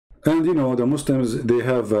And you know, the Muslims, they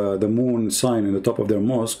have the moon sign in the top of their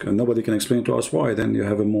mosque, and nobody can explain to us why then you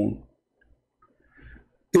have a moon.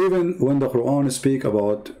 Even when the Quran speak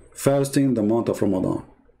about fasting the month of Ramadan.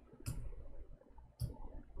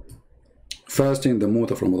 Fasting the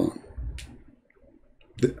month of Ramadan.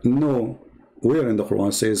 No, where in the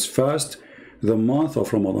Quran says fast the month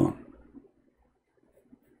of Ramadan.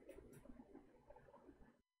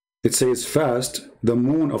 It says fast the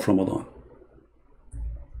moon of Ramadan.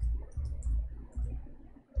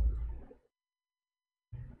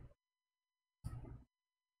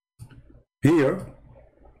 Here,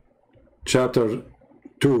 chapter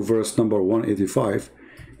 2, verse number 185,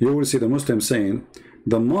 you will see the Muslims saying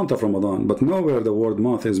the month of Ramadan, but nowhere the word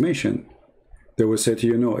month is mentioned. They will say to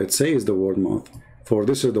you, no, it says the word month, for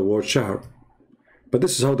this is the word shahr. But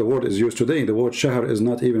this is how the word is used today. The word shahr is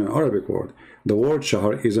not even an Arabic word. The word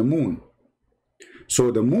shahr is a moon. So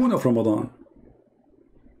the moon of Ramadan.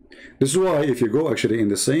 This is why if you go actually in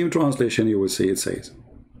the same translation, you will see it says.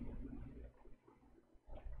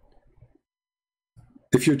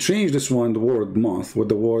 If you change this one, the word month, with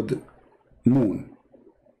the word moon,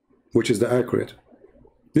 which is the accurate,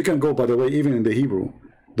 you can go, by the way, even in the Hebrew,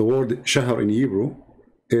 the word shahr in Hebrew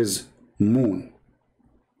is moon.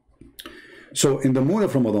 So in the moon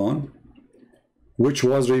of Ramadan, which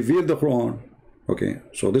was revealed the Quran, okay,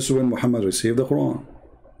 so this is when Muhammad received the Quran.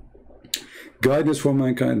 Guidance for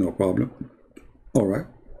mankind, no problem. All right.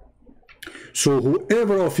 So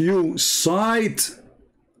whoever of you cite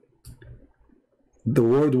the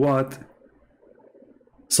word what?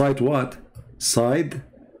 Cite what? Cite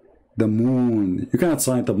the moon. You cannot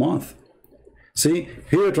cite the month. See,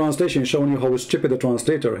 here the translation is showing you how stupid the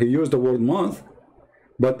translator. He used the word month,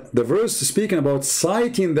 but the verse is speaking about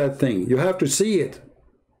citing that thing. You have to see it.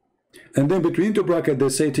 And then between two brackets, they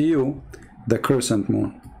say to you, the crescent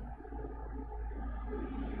moon.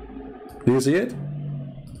 Do you see it?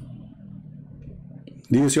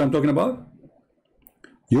 Do you see what I'm talking about?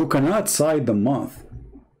 You cannot cite the month.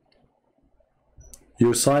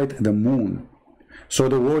 You cite the moon. So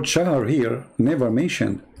the word shahr here never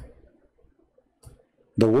mentioned.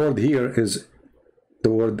 The word here is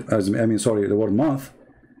the word, the word month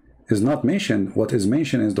is not mentioned. What is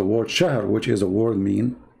mentioned is the word shahr, which is the word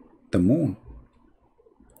mean the moon.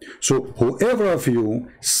 So whoever of you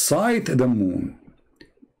cite the moon.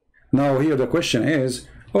 Now here the question is,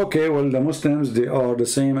 okay, well, the Muslims, they are the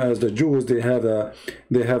same as the Jews. They have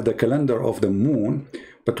the calendar of the moon.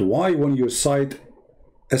 But why when you cite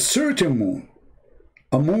a certain moon,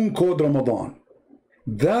 a moon called Ramadan,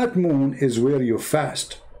 that moon is where you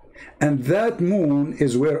fast. And that moon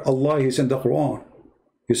is where Allah is in the Quran.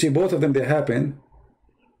 You see, both of them, they happen,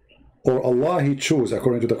 or Allah, He chose,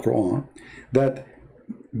 according to the Quran, that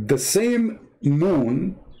the same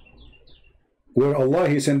moon where Allah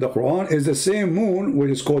is in the Quran is the same moon which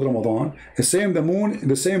is called Ramadan. The same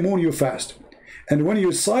moon you fast. And when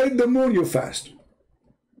you cite the moon, you fast.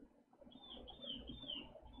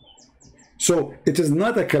 So it is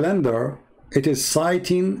not a calendar, it is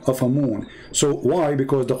citing of a moon. So why?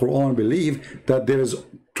 Because the Quran believe that there is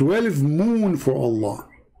 12 moon for Allah.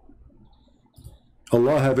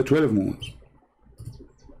 Allah have 12 moons.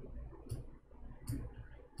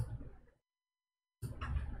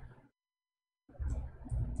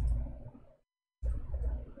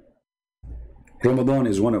 Ramadan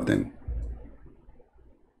is one of them.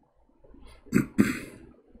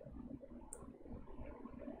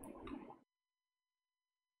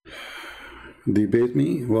 Debate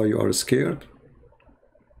me while you are scared.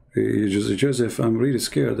 Joseph, I'm really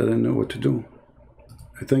scared. I don't know what to do.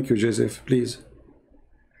 Thank you, Joseph, please.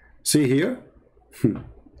 See here?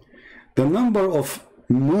 The number of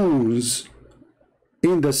moons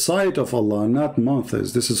in the sight of Allah, not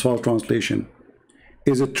months, this is false translation,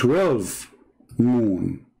 is a 12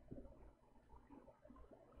 moon.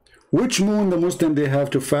 Which moon the Muslim they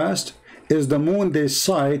have to fast is the moon they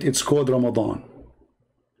cite, it's called Ramadan.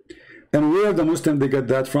 And where the Muslim they get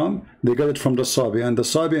that from? They get it from the Sabi, and the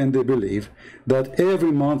Sabi, and they believe that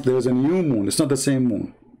every month there is a new moon. It's not the same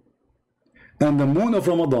moon. And the moon of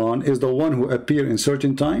Ramadan is the one who appear in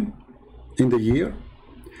certain time in the year,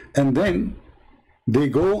 and then they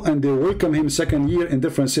go and they welcome him second year in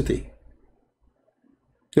different city.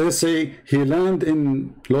 Let's say he land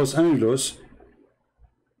in Los Angeles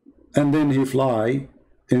and then he fly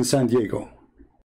in San Diego.